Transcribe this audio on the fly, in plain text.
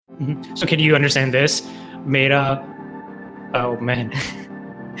So can you understand this? मेरा oh man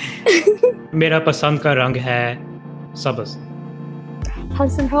मेरा पसंद का रंग है सबज.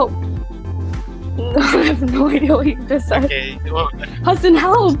 Hudson, help. No, I have no idea what you just said. Okay. Well, Hudson,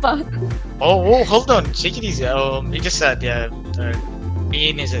 help. oh, hold on. Take it easy. You just said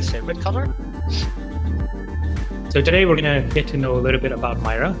green is his favorite color. So today we're gonna get to know a little bit about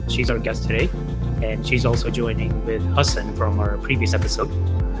Myra. She's our guest today, and she's also joining with Hassan from our previous episode.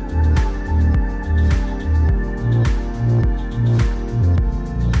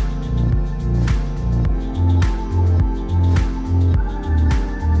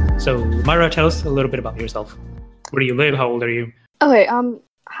 So Myra, tell us a little bit about yourself. Where do you live? How old are you? Okay,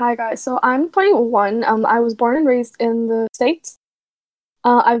 hi guys. So I'm 21. I was born and raised in the States.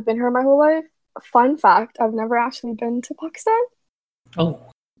 I've been here my whole life. Fun fact, I've never actually been to Pakistan. Oh.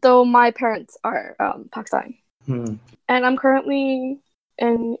 Though my parents are Pakistani. And I'm currently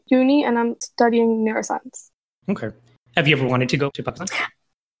in uni and I'm studying neuroscience. Okay. Have you ever wanted to go to Pakistan?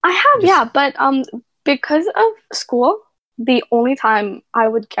 I have, yeah, but because of school, the only time I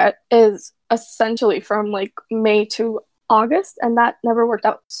would get is essentially from like May to August, and that never worked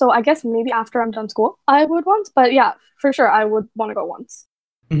out. So I guess maybe after I'm done school, I would once. But yeah, for sure, I would want to go once.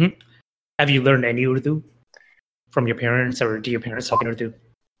 Mm-hmm. Have you learned any Urdu from your parents, or do your parents talk in Urdu?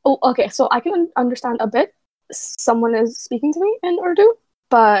 Oh, okay. So I can understand a bit. Someone is speaking to me in Urdu,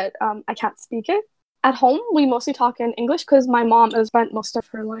 but I can't speak it. At home, we mostly talk in English because my mom has spent most of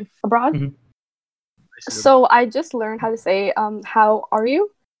her life abroad. Mm-hmm. So I just learned how to say, how are you?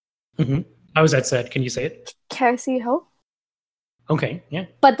 Mm-hmm. How is that said? Can you say it? Kaisi ho? Okay, yeah.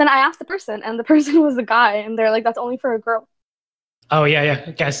 But then I asked the person, and the person was a guy, and they're like, that's only for a girl. Oh, yeah.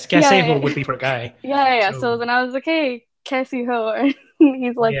 Kaisi ho would be for a guy. Yeah. So then I was like, hey, kaisi ho? And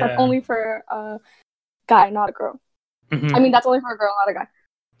he's like, that's only for a guy, not a girl. Mm-hmm. I mean, that's only for a girl, not a guy.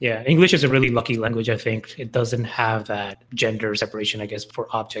 Yeah, English is a really lucky language, I think. It doesn't have that gender separation, I guess, for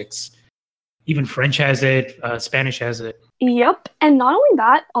objects. Even French has it, Spanish has it. Yep. And not only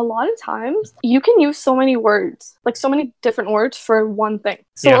that, a lot of times you can use so many words, like so many different words for one thing.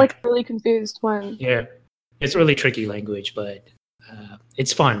 So like really confused when... Yeah. It's a really tricky language, but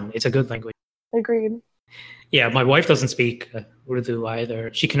it's fun. It's a good language. Agreed. Yeah, my wife doesn't speak Urdu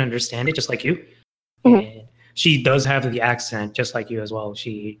either. She can understand it just like you. Mm-hmm. And she does have the accent just like you as well.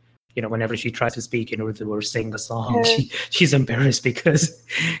 She... whenever she tries to speak in Urdu or sing a song, she's embarrassed because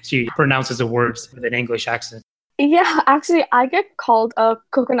she pronounces the words with an English accent. Yeah, actually, I get called a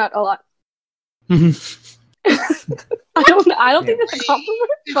coconut a lot. I don't think it's a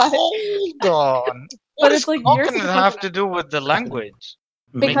compliment, but... Hold on. But it's like... What can it have to do with the language?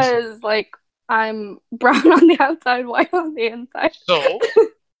 Because, like, I'm brown on the outside, white on the inside. So?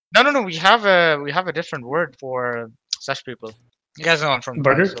 No. We have a different word for such people. You guys know I'm from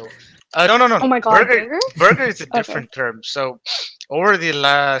burger. Dubai, so. No. Oh my god, burger is a different term. So over the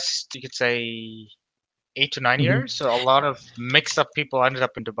last, you could say, 8 to 9 years, so a lot of mixed up people ended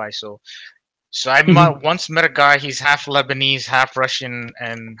up in Dubai. So I once met a guy. He's half Lebanese, half Russian,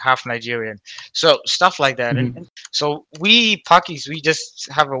 and half Nigerian. So stuff like that. And so we Pakis, we just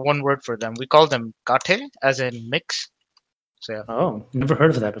have a one word for them. We call them gate, as in mix. So yeah. Oh, never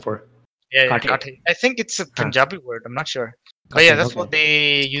heard of that before. Yeah, gate. I think it's a Punjabi word. I'm not sure. But yeah, that's what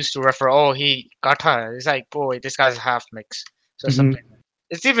they used to refer. Oh, he Gatha. It's like, boy, this guy's half mix. So something.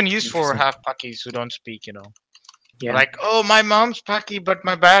 It's even used for half Pakis who don't speak, Yeah. Like, oh, my mom's Paki, but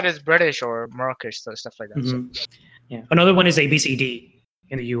my dad is British or Moroccan, so stuff like that. So. Yeah. Another one is ABCD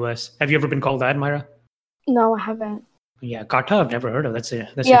in the US. Have you ever been called that, Myra? No, I haven't. Yeah, Gatha, I've never heard of. That's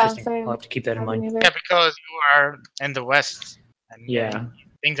interesting. Same. I'll have to keep that in mind. Yeah, because you are in the West. And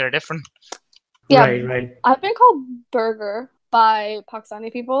things are different. Yeah, right. I've been called burger by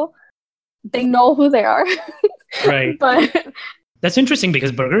Pakistani people. They know who they are. Right. But that's interesting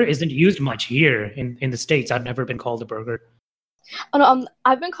because burger isn't used much here in the States. I've never been called a burger. Oh no,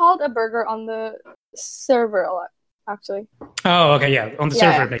 I've been called a burger on the server a lot, actually. Oh, okay, yeah. On the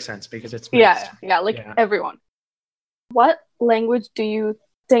server it makes sense because it's mixed. Everyone. What language do you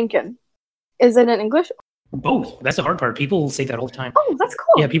think in? Is it in English? Both. That's the hard part. People say that all the time. Oh, that's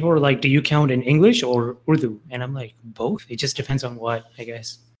cool. Yeah, people are like, do you count in English or Urdu? And I'm like, both. It just depends on what, I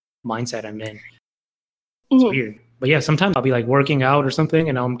guess, mindset I'm in. It's weird. But yeah, sometimes I'll be like working out or something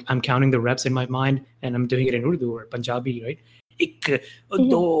and I'm counting the reps in my mind and I'm doing it in Urdu or Punjabi, right? Ik,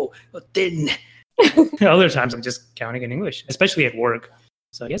 do, tin. Other times I'm just counting in English, especially at work.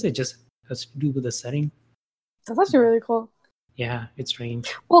 So I guess it just has to do with the setting. That's actually really cool. Yeah, it's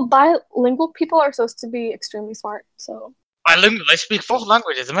strange. Well, bilingual people are supposed to be extremely smart, so... Bilingual? I speak 4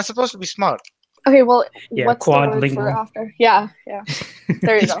 languages. Am I supposed to be smart? Okay, well, Yeah, what's the word for quadlingual. after? Yeah.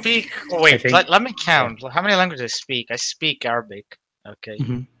 There you I go. speak. I Wait, think. let me count. How many languages I speak? I speak Arabic. Okay.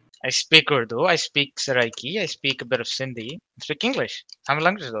 Mhm. I speak Urdu. I speak Saraiki. I speak a bit of Sindhi. I speak English. How many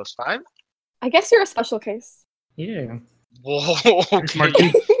languages are those? 5? I guess you're a special case. Yeah, Whoa. you're smart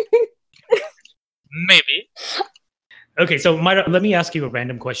Okay. too. Maybe. Okay, so Myra, let me ask you a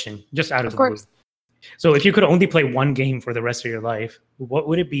random question, just out of Of the blue. course. So, if you could only play one game for the rest of your life, what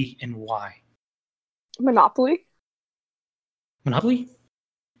would it be and why? Monopoly. Monopoly?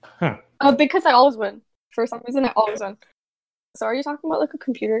 Huh. Because I always win. For some reason, I always win. So are you talking about like a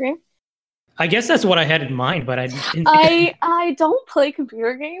computer game? I guess that's what I had in mind, but I didn't. I don't play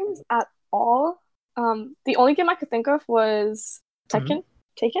computer games at all. The only game I could think of was Tekken.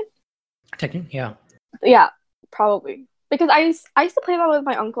 Taken? Tekken, yeah. Yeah, probably. Because I used to play that with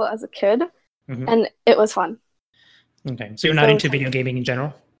my uncle as a kid, Mhm. and it was fun. Okay, so you're not So- into video gaming in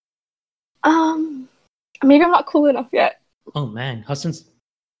general? Maybe I'm not cool enough yet. Oh man, Huston's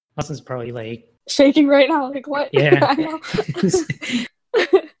probably like, Shaking right now, like what? yeah. I know.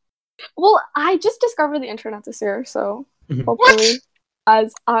 Well, I just discovered the internet this year, so Mhm. hopefully,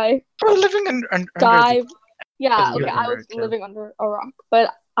 as I We're living under dive, yeah, Oh, okay, you're I was American. living under a rock,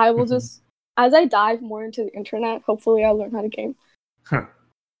 but I will Mhm. just, as I dive more into the internet, hopefully I'll learn how to game. Huh.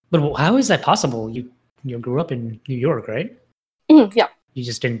 But how is that possible? You grew up in New York, right? Yeah. You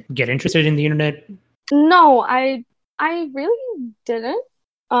just didn't get interested in the internet? No, I really didn't.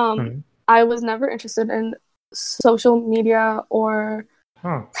 Mhm. I was never interested in social media or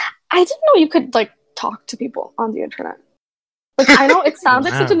Huh. I didn't know you could like talk to people on the internet. Like I know it sounds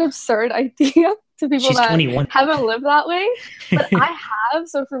like such Wow. an absurd idea to people She's that 21. haven't lived that way, but I have.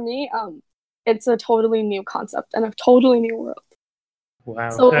 So for me, it's a totally new concept and a totally new world. Wow.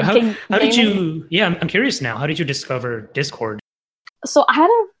 So how did gaming- you? Yeah, I'm curious now. How did you discover Discord? So I had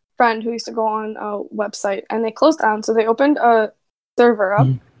a friend who used to go on a website and they closed down, so they opened a server up,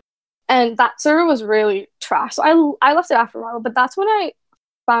 and that server was really trash. So I left it after a while, but that's when I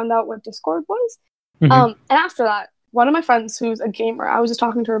found out what Discord was. Mhm. And after that, one of my friends who's a gamer, I was just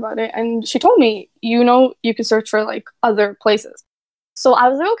talking to her about it, and she told me, you can search for like other places. So I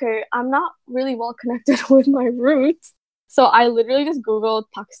was like, okay, I'm not really well connected with my roots. So I literally just Googled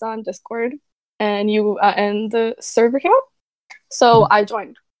Pakistan Discord, and the server came up. So I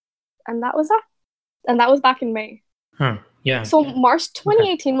joined, and that was that. And that was back in May. Huh. Yeah. So March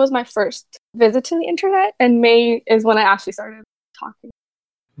 2018 was my first visit to the internet, and May is when I actually started talking.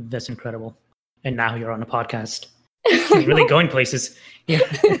 That's incredible. And now you're on a podcast. You're really going places. Yeah.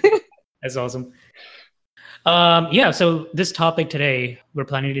 That's awesome. Yeah, so this topic today, we're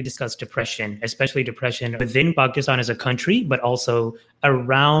planning to discuss depression, especially depression within Pakistan as a country, but also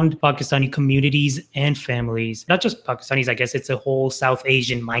around Pakistani communities and families. Not just Pakistanis, I guess it's a whole South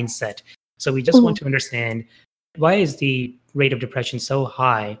Asian mindset. So we just want to understand, why is the rate of depression so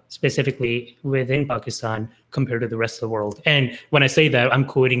high, specifically within Pakistan, compared to the rest of the world? And when I say that, I'm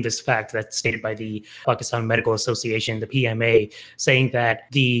quoting this fact that's stated by the Pakistan Medical Association, the PMA, saying that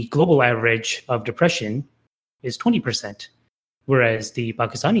the global average of depression is 20%, whereas the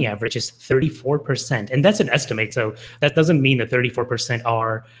Pakistani average is 34%. And that's an estimate. So that doesn't mean that 34%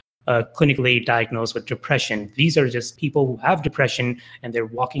 are clinically diagnosed with depression. These are just people who have depression and they're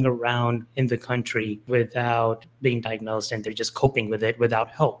walking around in the country without being diagnosed, and they're just coping with it without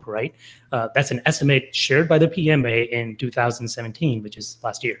help, right? That's an estimate shared by the PMA in 2017, which is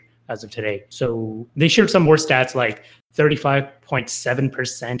last year as of today. So they shared some more stats, like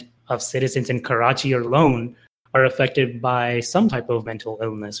 35.7% of citizens in Karachi alone are affected by some type of mental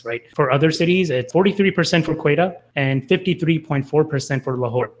illness, right? For other cities, it's 43% for Quetta and 53.4% for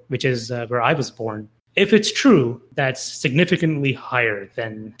Lahore, which is where I was born. If it's true, that's significantly higher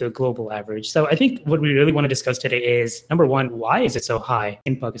than the global average. So I think what we really want to discuss today is, number one, why is it so high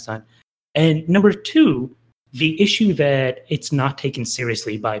in Pakistan? And number two, the issue that it's not taken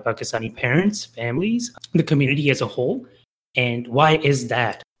seriously by Pakistani parents, families, the community as a whole. And why is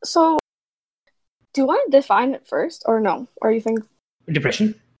that? So do you want to define it first or no? Or you think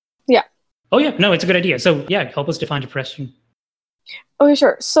depression? Yeah. Oh yeah, no, it's a good idea. So yeah, help us define depression. Okay,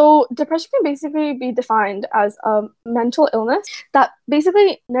 sure. So depression can basically be defined as a mental illness that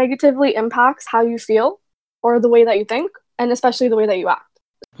basically negatively impacts how you feel or the way that you think, and especially the way that you act.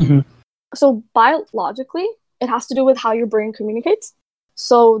 Mm-hmm. So biologically, it has to do with how your brain communicates.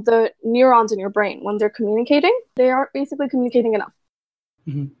 So the neurons in your brain, when they're communicating, they aren't basically communicating enough.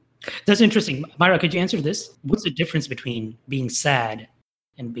 Mm-hmm. That's interesting. Myra, could you answer this? What's the difference between being sad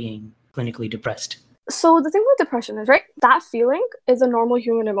and being clinically depressed? So the thing with depression is, right, that feeling is a normal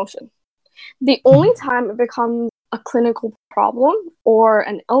human emotion. The only time it becomes a clinical problem or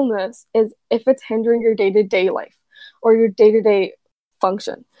an illness is if it's hindering your day-to-day life or your day-to-day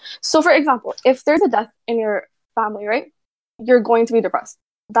function. So for example, if there's a death in your family, right, you're going to be depressed.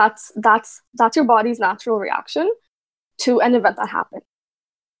 That's your body's natural reaction to an event that happened.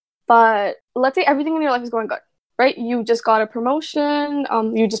 But let's say everything in your life is going good, right? You just got a promotion,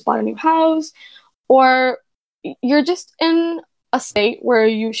 you just bought a new house, or you're just in a state where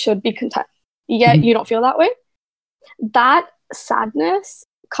you should be content, yet you don't feel that way. That sadness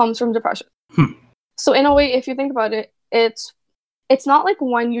comes from depression. So in a way, if you think about it, it's not like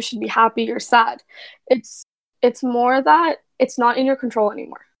when you should be happy or sad. It's more that it's not in your control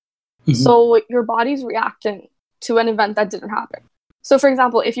anymore. So your body's reacting to an event that didn't happen. So for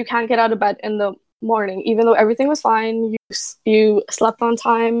example, if you can't get out of bed in the morning, even though everything was fine, you slept on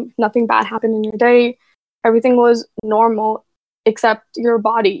time, nothing bad happened in your day, everything was normal, except your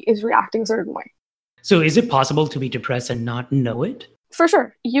body is reacting a certain way. So is it possible to be depressed and not know it? For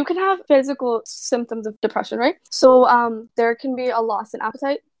sure. You can have physical symptoms of depression, right? So there can be a loss in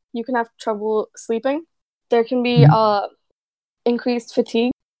appetite. You can have trouble sleeping. There can be increased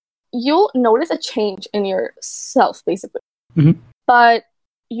fatigue. You'll notice a change in yourself, basically. But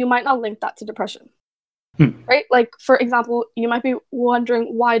you might not link that to depression, right? Like, for example, you might be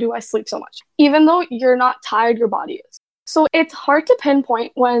wondering, why do I sleep so much? Even though you're not tired, your body is. So it's hard to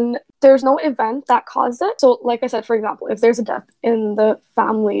pinpoint when there's no event that caused it. So like I said, for example, if there's a death in the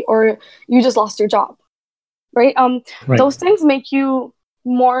family or you just lost your job, right? Those things make you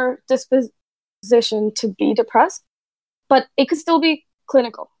more disposition to be depressed, but it could still be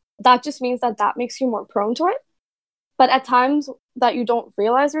clinical. That just means that makes you more prone to it. But at times that you don't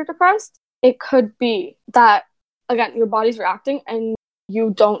realize you're depressed, it could be that, again, your body's reacting and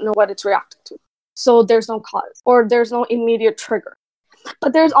you don't know what it's reacting to. So there's no cause or there's no immediate trigger.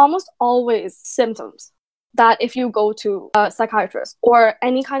 But there's almost always symptoms that if you go to a psychiatrist or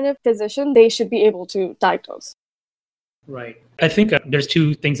any kind of physician, they should be able to diagnose. Right. I think there's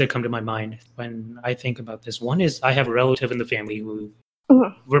two things that come to my mind when I think about this. One is I have a relative in the family who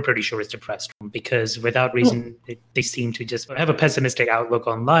we're pretty sure is depressed because without reason, they seem to just have a pessimistic outlook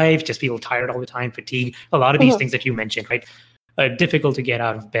on life, just feel tired all the time, fatigue, a lot of these things that you mentioned, right? Difficult to get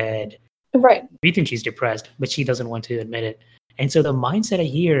out of bed. Right. We think she's depressed, but she doesn't want to admit it. And so the mindset I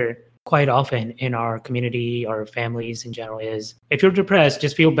hear quite often in our community or families in general is, if you're depressed,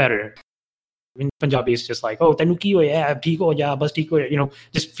 just feel better. In Punjabi, it's just like, oh,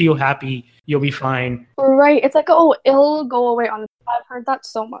 just feel happy, you'll be fine. Right. It's like, oh, it'll go away on its own. I've heard that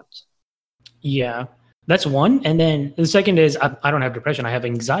so much. Yeah, that's one. And then the second is, I don't have depression, I have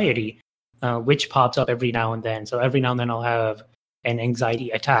anxiety, which pops up every now and then. So every now and then I'll have an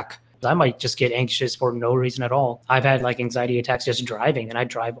anxiety attack. I might just get anxious for no reason at all. I've had like anxiety attacks just driving, and I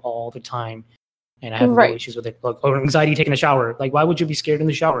drive all the time, and I have no issues with it. Like, or anxiety taking a shower. Like, why would you be scared in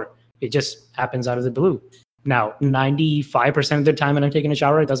the shower? It just happens out of the blue. Now, 95% of the time when I'm taking a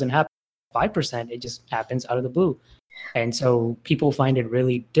shower, it doesn't happen. 5%, it just happens out of the blue. And so people find it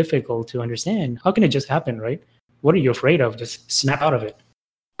really difficult to understand. How can it just happen, right? What are you afraid of? Just snap out of it.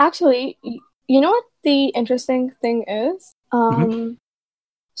 Actually, you know what the interesting thing is?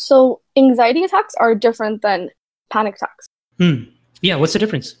 So anxiety attacks are different than panic attacks. Yeah, what's the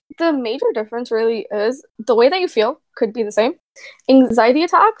difference? The major difference really is the way that you feel could be the same. Anxiety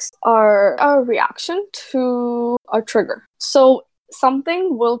attacks are a reaction to a trigger. So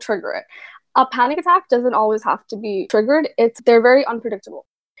something will trigger it. A panic attack doesn't always have to be triggered. They're very unpredictable.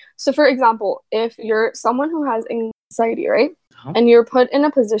 So for example, if you're someone who has anxiety, right? And you're put in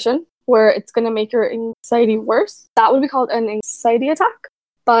a position where it's going to make your anxiety worse, that would be called an anxiety attack.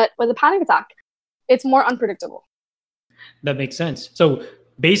 But with a panic attack, it's more unpredictable. That makes sense. So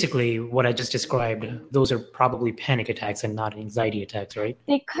basically, what I just described, those are probably panic attacks and not anxiety attacks, right?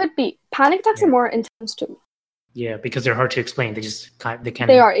 They could be. Panic attacks are more intense too. Yeah, because they're hard to explain. They happen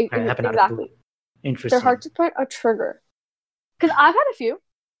exactly. out of the blue. Interesting. They're hard to put a trigger. Because I've had a few,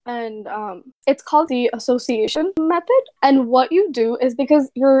 and it's called the association method. And what you do is, because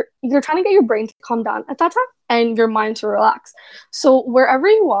you're trying to get your brain to calm down at that time and your mind to relax. So wherever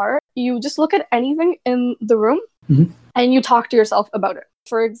you are, you just look at anything in the room and you talk to yourself about it.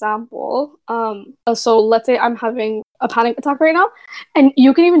 For example, so let's say I'm having a panic attack right now, and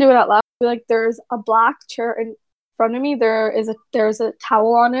you can even do it out loud. Like, there's a black chair in front of me. There's a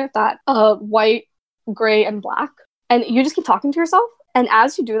towel on it that white, gray, and black. And you just keep talking to yourself. And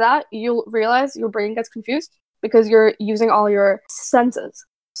as you do that, you'll realize your brain gets confused because you're using all your senses.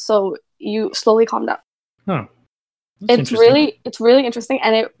 So you slowly calm down. Huh. It's really interesting,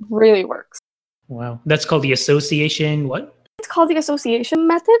 and it really works. Wow. That's called the association what? It's called the association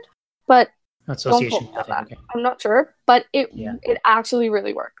method, but Association. Don't quote me on that. Okay. I'm not sure, but it actually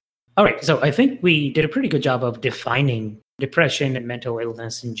really worked. All right, so I think we did a pretty good job of defining depression and mental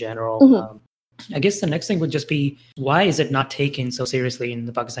illness in general. I guess the next thing would just be, why is it not taken so seriously in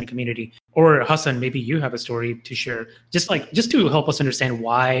the Pakistani community? Or Hassan, maybe you have a story to share, just to help us understand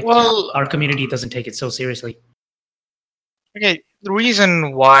why our community doesn't take it so seriously. Okay, the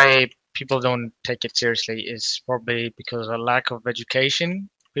reason why people don't take it seriously is probably because of a lack of education.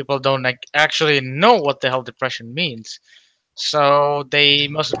 People don't actually know what the hell depression means. So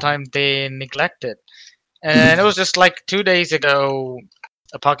most of the time they neglect it. And it was just like 2 days ago,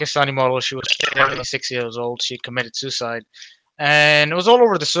 a Pakistani model, she was 36 years old, she committed suicide. And it was all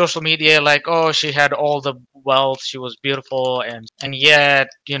over the social media, like, oh, she had all the wealth, she was beautiful, and yet,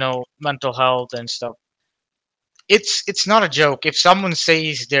 mental health and stuff. It's not a joke. If someone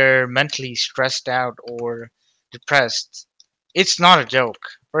says they're mentally stressed out or depressed, it's not a joke,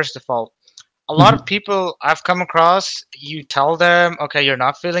 first of all. A lot of people I've come across, you tell them, okay, you're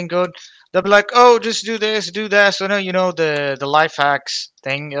not feeling good. They'll be like, oh, just do this, do that. So, the life hacks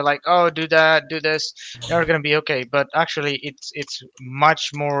thing. You're like, oh, do that, do this. You're going to be okay. But actually, it's much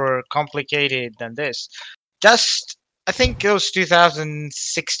more complicated than this. Just, I think it was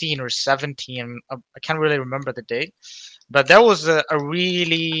 2016 or 17. I can't really remember the date. But there was a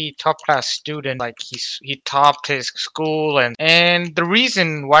really top-class student, like he topped his school, and the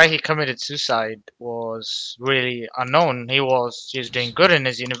reason why he committed suicide was really unknown. He was doing good in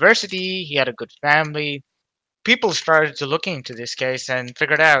his university, he had a good family. People started to look into this case and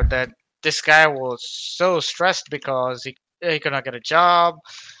figured out that this guy was so stressed because he could not get a job,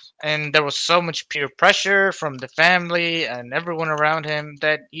 and there was so much peer pressure from the family and everyone around him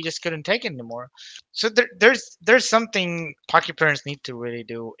that he just couldn't take it anymore. So there's something Paki parents need to really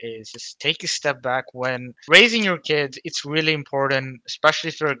do, is just take a step back when raising your kids. It's really important, especially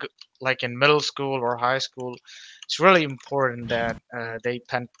if you're like in middle school or high school. It's really important that they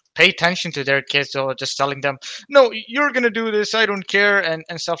pay attention to their kids, or just telling them, no, you're gonna do this, I don't care, and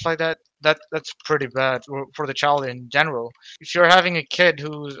stuff like that. That's pretty bad for the child in general. If you're having a kid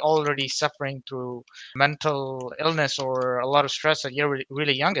who's already suffering through mental illness or a lot of stress at your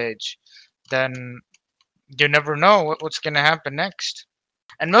really young age, then you never know what's going to happen next.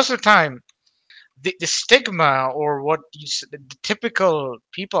 And most of the time, the stigma, or the typical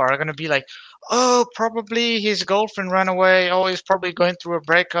people are going to be like, oh, probably his girlfriend ran away. Oh, he's probably going through a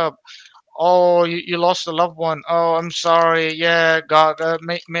breakup. Oh, you lost a loved one. Oh, I'm sorry. Yeah, God,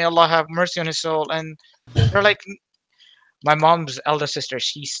 may Allah have mercy on his soul. And they're like, my mom's elder sister,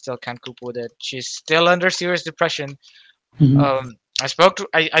 she still can't cope with it. She's still under serious depression.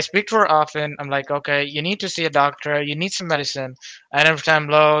 I speak to her often. I'm like, okay, you need to see a doctor. You need some medicine. And every time,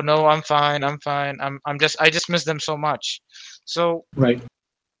 no, I'm fine. I just miss them so much. So right.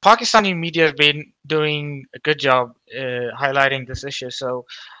 Pakistani media have been doing a good job highlighting this issue. So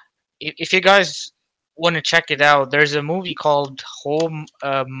if you guys want to check it out, there's a movie called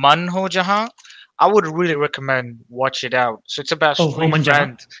Man Ho Jahan. I would really recommend watch it out. So it's about three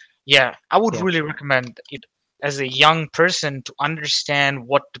friends. Yeah, I would really recommend it as a young person to understand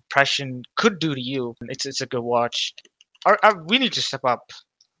what depression could do to you. It's a good watch. We need to step up.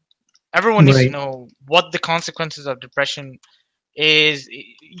 Everyone needs to know what the consequences of depression is.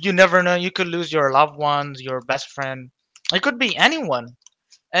 You never know. You could lose your loved ones, your best friend. It could be anyone.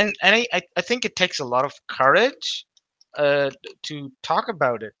 And I think it takes a lot of courage to talk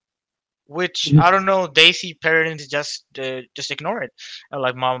about it. Which I don't know, they see parents just ignore it.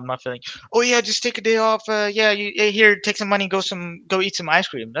 Like, mom, I'm not feeling. Oh yeah, just take a day off. Here, take some money, go eat some ice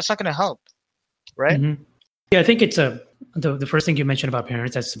cream. That's not gonna help, right? Yeah, I think it's the first thing you mentioned about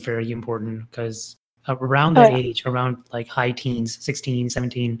parents. That's very important, because around that age, around like high teens, 16,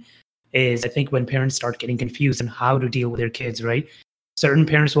 17, is I think when parents start getting confused on how to deal with their kids, right? Certain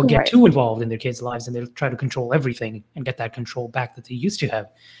parents will get too involved in their kids' lives, and they'll try to control everything and get that control back that they used to have.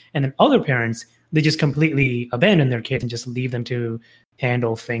 And then other parents, they just completely abandon their kids and just leave them to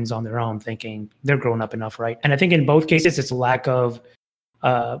handle things on their own, thinking they're grown up enough, right? And I think in both cases, it's a lack of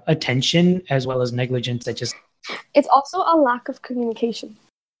attention as well as negligence that just... It's also a lack of communication.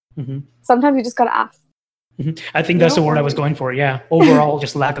 Sometimes you just got to ask. I think that's the word I was going for, yeah. Overall,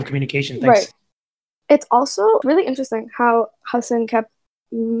 just lack of communication. Thanks. Right. It's also really interesting how Hassan kept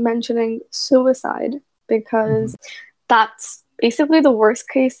mentioning suicide, because that's basically the worst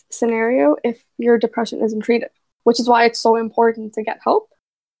case scenario if your depression isn't treated, which is why it's so important to get help.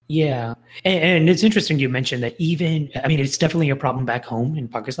 Yeah. And it's interesting you mentioned that it's definitely a problem back home in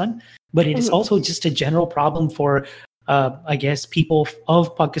Pakistan, but it is also just a general problem for, I guess, people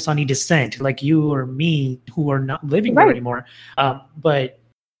of Pakistani descent, like you or me, who are not living there anymore. But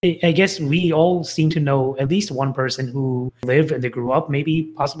I guess we all seem to know at least one person who lived and they grew up,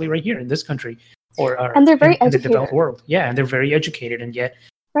 maybe possibly right here in this country, or and they're very in the educated. developed world. Yeah, and they're very educated, and yet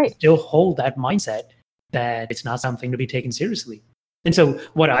Right. still hold that mindset that it's not something to be taken seriously. And so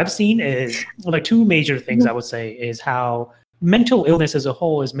what I've seen is like two major things I would say is how mental illness as a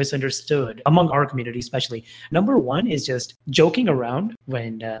whole is misunderstood among our community, especially. Number one is just joking around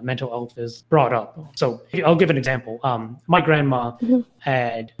when mental health is brought up. So I'll give an example. My grandma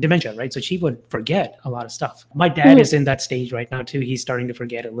had dementia, right? So she would forget a lot of stuff. My dad is in that stage right now too. He's starting to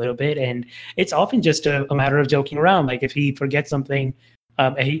forget a little bit. And it's often just a matter of joking around. Like if he forgets something,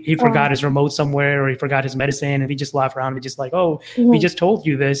 he forgot his remote somewhere, or he forgot his medicine, and we just laugh around and just like, oh, we just told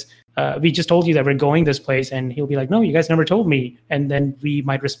you this. We just told you that we're going this place. And he'll be like, no, you guys never told me. And then we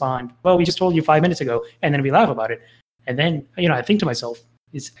might respond, well, we just told you 5 minutes ago. And then we laugh about it. And then, I think to myself,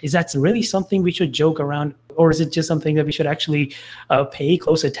 is that really something we should joke around? Or is it just something that we should actually pay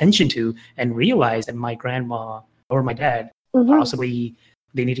close attention to and realize that my grandma or my dad, possibly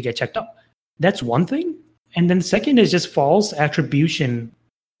they need to get checked up? That's one thing. And then the second is just false attribution,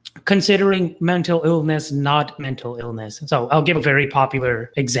 considering mental illness not mental illness. So I'll give a very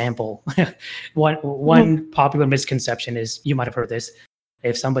popular example. One popular misconception is, you might have heard this,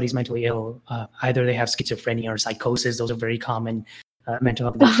 if somebody's mentally ill, either they have schizophrenia or psychosis. Those are very common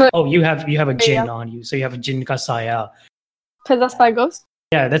mental health. Oh, you have a jinn on you, so you have a jinn ka saya. Possessed by a ghost?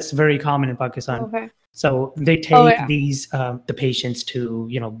 Yeah, that's very common in Pakistan. Okay. So they take these the patients to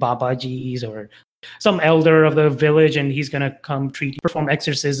Babajis or some elder of the village, and he's going to come perform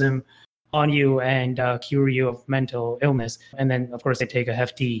exorcism on you and cure you of mental illness. And then, of course, they take a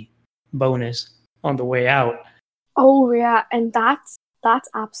hefty bonus on the way out. Oh, yeah. And that's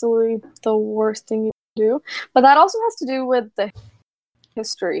absolutely the worst thing you can do. But that also has to do with the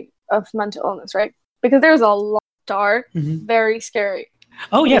history of mental illness, right? Because there's a lot of dark, very scary.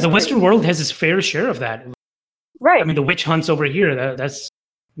 Oh, yeah. The Western world has its fair share of that. Right. I mean, the witch hunts over here, that's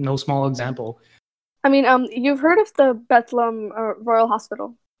no small example. I mean, you've heard of the Bethlehem Royal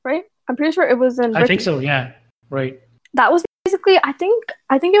Hospital, right? I'm pretty sure it was in Britain. I think so, yeah. Right. That was basically, I think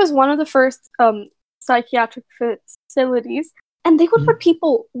it was one of the first psychiatric facilities, and they would put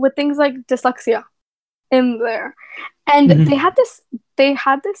people with things like dyslexia in there. And they had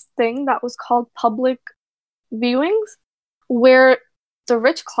this thing that was called public viewings, where the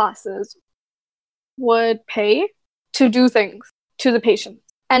rich classes would pay to do things to the patients.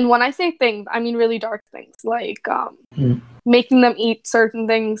 And when I say things, I mean really dark things, like making them eat certain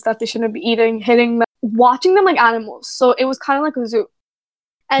things that they shouldn't be eating, hitting them, watching them like animals. So it was kind of like a zoo.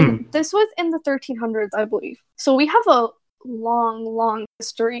 And this was in the 1300s, I believe. So we have a long, long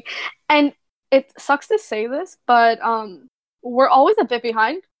history. And it sucks to say this, but we're always a bit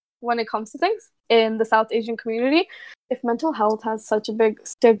behind when it comes to things in the South Asian community. If mental health has such a big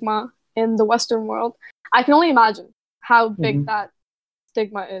stigma in the Western world, I can only imagine how big that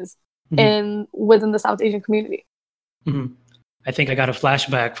stigma is within the South Asian community. I think I got a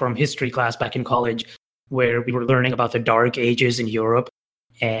flashback from history class back in college where we were learning about the Dark Ages in Europe.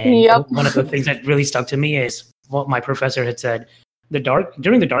 And one of the things that really stuck to me is what my professor had said.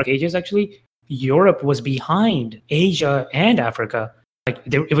 During the Dark Ages, actually, Europe was behind Asia and Africa. Like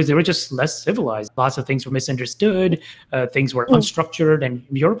they were just less civilized. Lots of things were misunderstood. Things were unstructured, and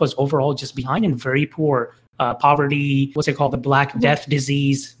Europe was overall just behind and very poor. Poverty, what's it called? The Black Death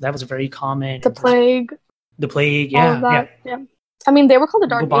disease. That was very common. The plague. Yeah. I mean, they were called the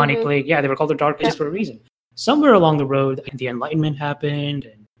Dark bubonic Ages. plague. Yeah, they were called the Dark Ages for a reason. Somewhere along the road, the Enlightenment happened,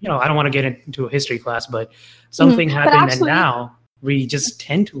 and I don't want to get into a history class, but something happened, and now we just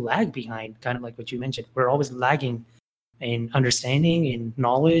tend to lag behind. Kind of like what you mentioned, we're always lagging in understanding, in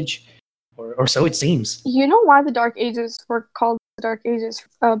knowledge, or so it seems. You know why the Dark Ages were called the Dark Ages?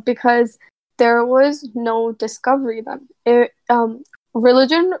 Because there was no discovery then.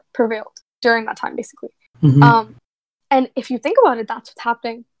 Religion prevailed during that time, basically. And if you think about it, that's what's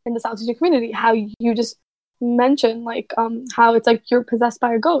happening in the South Asian community. How you just mentioned, like, how it's like you're possessed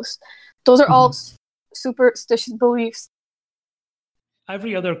by a ghost. Those are all superstitious beliefs.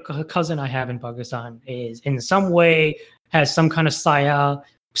 Every other cousin I have in Pakistan is in some way has some kind of saya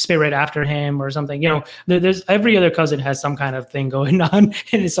spirit after him or something. There's every other cousin has some kind of thing going on,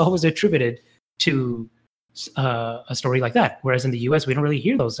 and it's always attributed to a story like that. Whereas in the US, we don't really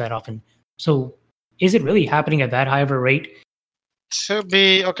hear those that often. So is it really happening at that high of a rate? To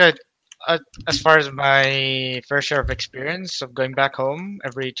be okay, as far as my fair share of experience of going back home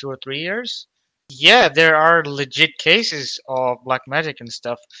every 2 or 3 years, yeah, there are legit cases of black magic and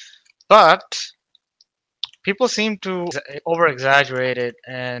stuff. But people seem to over exaggerate it,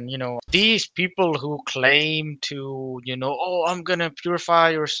 and these people who claim to oh, I'm gonna purify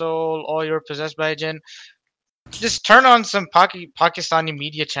your soul, or you're possessed by a jinn. Just turn on some Pakistani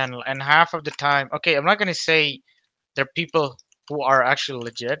media channel, and half of the time, okay, I'm not gonna say they're people who are actually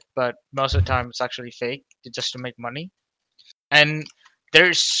legit, but most of the time it's actually fake just to make money. And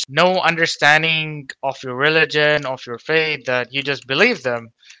there's no understanding of your religion, of your faith, that you just believe them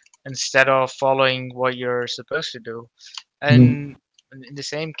instead of following what you're supposed to do. And in the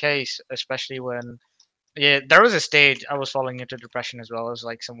same case, especially when, yeah, there was a stage I was falling into depression as well. It was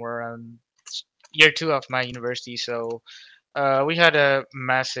like somewhere around year 2 of my university. So we had a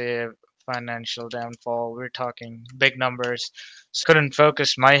massive financial downfall. We were talking big numbers. So couldn't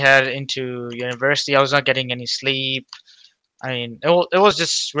focus my head into university. I was not getting any sleep. I mean, it was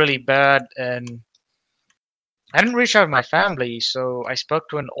just really bad, and I didn't reach out to my family. So I spoke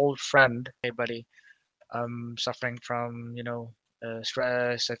to an old friend. Hey, buddy, I'm suffering from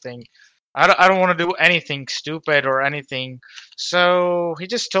stress. I think I don't want to do anything stupid or anything. So he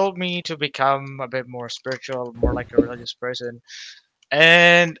just told me to become a bit more spiritual, more like a religious person.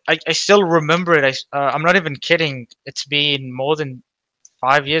 And I still remember it. I'm not even kidding. It's been more than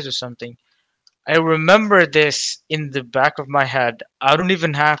 5 years or something. I remember this in the back of my head. I don't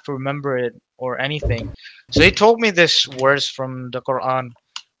even have to remember it or anything. So he told me this verse from the Quran,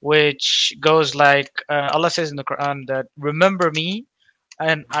 which goes like Allah says in the Quran that remember me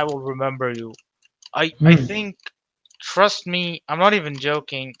and I will remember you. I think, trust me, I'm not even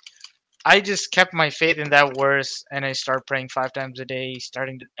joking. I just kept my faith in that verse, and I start praying 5 times a day,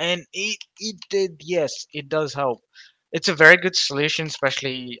 and it did. Yes, it does help. It's a very good solution,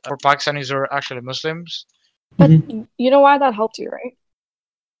 especially for Pakistanis who are actually Muslims. But you know why that helped you, right?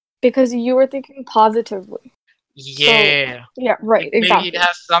 Because you were thinking positively. Yeah. So, yeah, right, exactly. Maybe it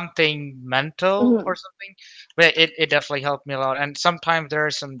has something mental or something, but it definitely helped me a lot. And sometimes there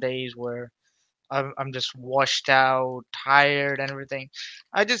are some days where I'm just washed out, tired, and everything.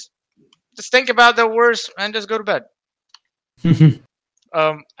 I just think about the worst and just go to bed. And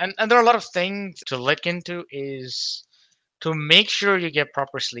there are a lot of things to look into. Is to make sure you get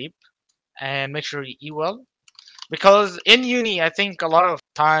proper sleep and make sure you eat well. Because in uni, I think a lot of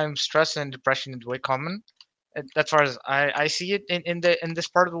times stress and depression is way common. As far as I see it in this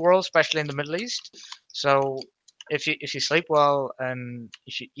part of the world, especially in the Middle East. So if you sleep well and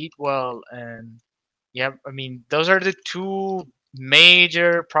if you eat well, and yeah, I mean those are the two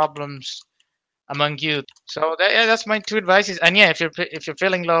major problems among youth. So that's my two advices. And yeah, if you're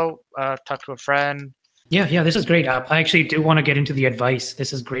feeling low, talk to a friend. Yeah, this is great. I actually do want to get into the advice.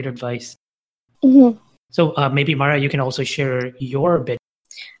 This is great advice. So maybe Mara, you can also share your bit.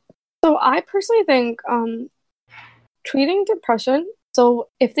 So I personally think treating depression. So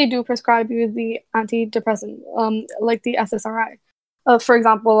if they do prescribe you the antidepressant, like the SSRI, for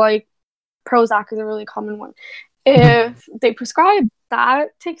example, like Prozac is a really common one. If they prescribe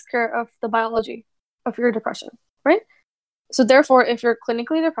that, takes care of the biology of your depression, right? So therefore, if you're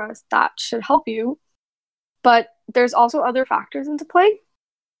clinically depressed, that should help you. But there's also other factors into play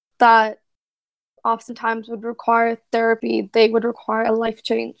that oftentimes would require therapy. They would require a life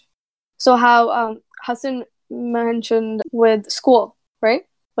change. So how Hassan mentioned with school, right?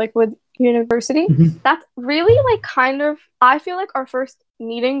 Like with university, that's really like kind of, I feel like our first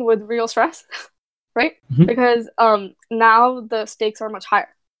meeting with real stress, right? Because now the stakes are much higher.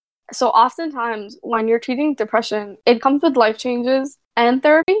 So oftentimes when you're treating depression, it comes with life changes and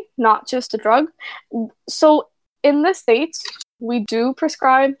therapy, not just a drug. So in the States, we do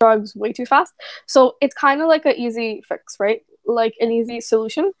prescribe drugs way too fast. So it's kind of like an easy fix, right? Like an easy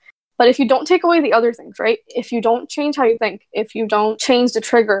solution. But if you don't take away the other things, right? If you don't change how you think, if you don't change the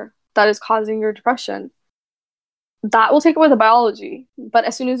trigger that is causing your depression, that will take away the biology. But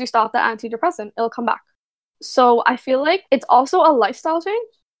as soon as you stop the antidepressant, it'll come back. So I feel like it's also a lifestyle change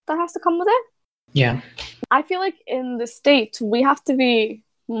that has to come with it. Yeah. I feel like in the States, we have to be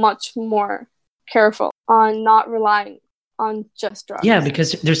much more careful on not relying on just drugs. Yeah,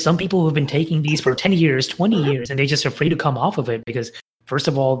 because there's some people who've been taking these for 10 years, 20 years, and they're just afraid to come off of it because, first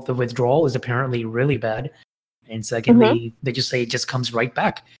of all, the withdrawal is apparently really bad. And secondly, they just say it just comes right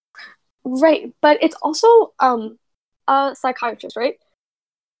back. Right. But it's also a psychiatrist, right?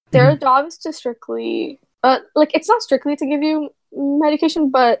 Their job is to strictly, it's not strictly to give you medication,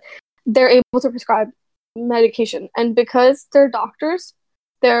 but they're able to prescribe medication. And because they're doctors,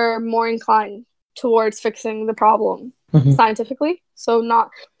 they're more inclined towards fixing the problem scientifically. So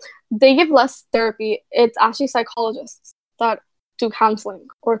they give less therapy. It's actually psychologists that do counseling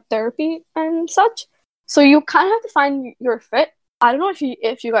or therapy and such. So you kind of have to find your fit. I don't know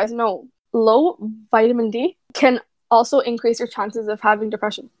if you guys know, low vitamin D can also increase your chances of having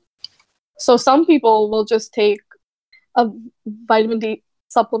depression. So some people will just take a vitamin D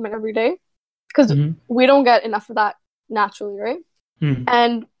supplement every day because we don't get enough of that naturally, right?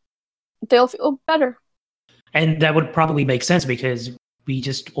 And they'll feel better. And that would probably make sense because we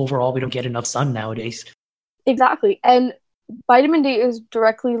don't get enough sun nowadays. Exactly. And vitamin D is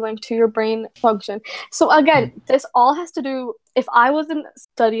directly linked to your brain function. So again, this all has to do, if I wasn't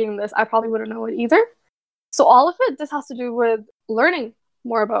studying this, I probably wouldn't know it either. So all of it, this has to do with learning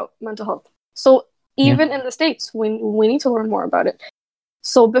more about mental health. So even in the States, we need to learn more about it.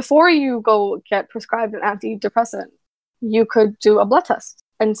 So before you go get prescribed an antidepressant, you could do a blood test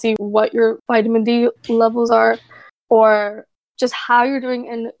and see what your vitamin D levels are or just how you're doing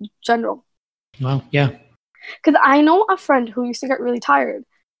in general. Wow, yeah. Because I know a friend who used to get really tired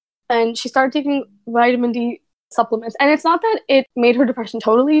and she started taking vitamin D supplements. And it's not that it made her depression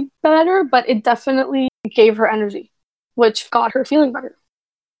totally better, but it definitely gave her energy, which got her feeling better.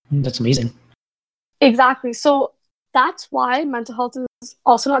 That's amazing. Exactly. So that's why mental health is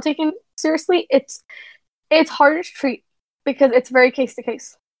also not taken seriously. It's harder to treat because it's very case to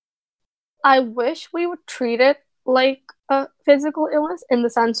case. I wish we would treat it like a physical illness in the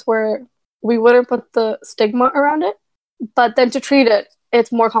sense where we wouldn't put the stigma around it, but then to treat it,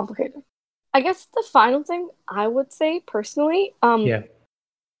 it's more complicated. I guess the final thing I would say personally,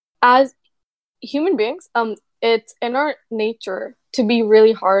 as human beings, it's in our nature to be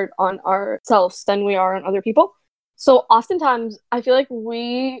really hard on ourselves than we are on other people. So oftentimes, I feel like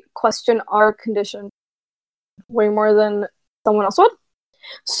we question our condition way more than someone else would.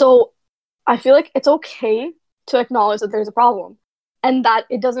 So I feel like it's okay to acknowledge that there's a problem and that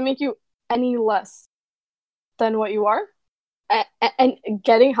it doesn't make you any less than what you are. And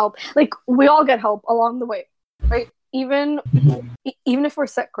getting help, like we all get help along the way, right? Even if we're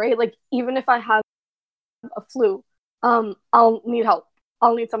sick, right? Like even if I have a flu, I'll need help.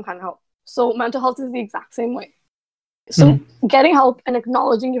 I'll need some kind of help. So mental health is the exact same way. So getting help and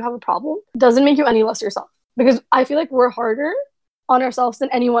acknowledging you have a problem doesn't make you any less yourself, because I feel like we're harder on ourselves than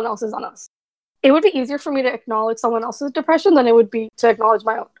anyone else is on us. It would be easier for me to acknowledge someone else's depression than it would be to acknowledge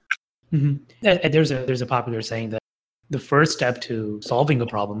my own. There's a popular saying that the first step to solving a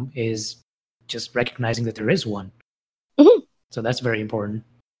problem is just recognizing that there is one. So that's very important.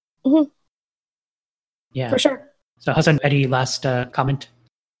 Yeah, for sure. So Hassan, any last comment?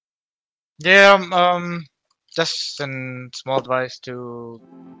 Yeah, just a small advice to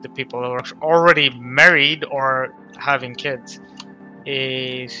the people who are already married or having kids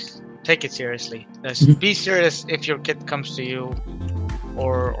is take it seriously. Just be serious if your kid comes to you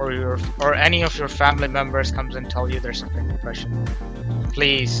or any of your family members comes and tell you they're suffering depression.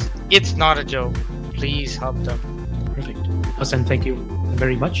 Please, it's not a joke. Please help them. Perfect. Hassan, thank you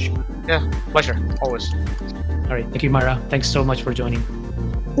very much. Yeah, pleasure. Always. All right. Thank you, Myra. Thanks so much for joining.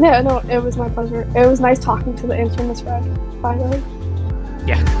 Yeah, no, it was my pleasure. It was nice talking to the infamous Red, finally.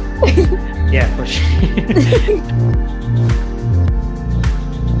 Yeah. Yeah, for sure.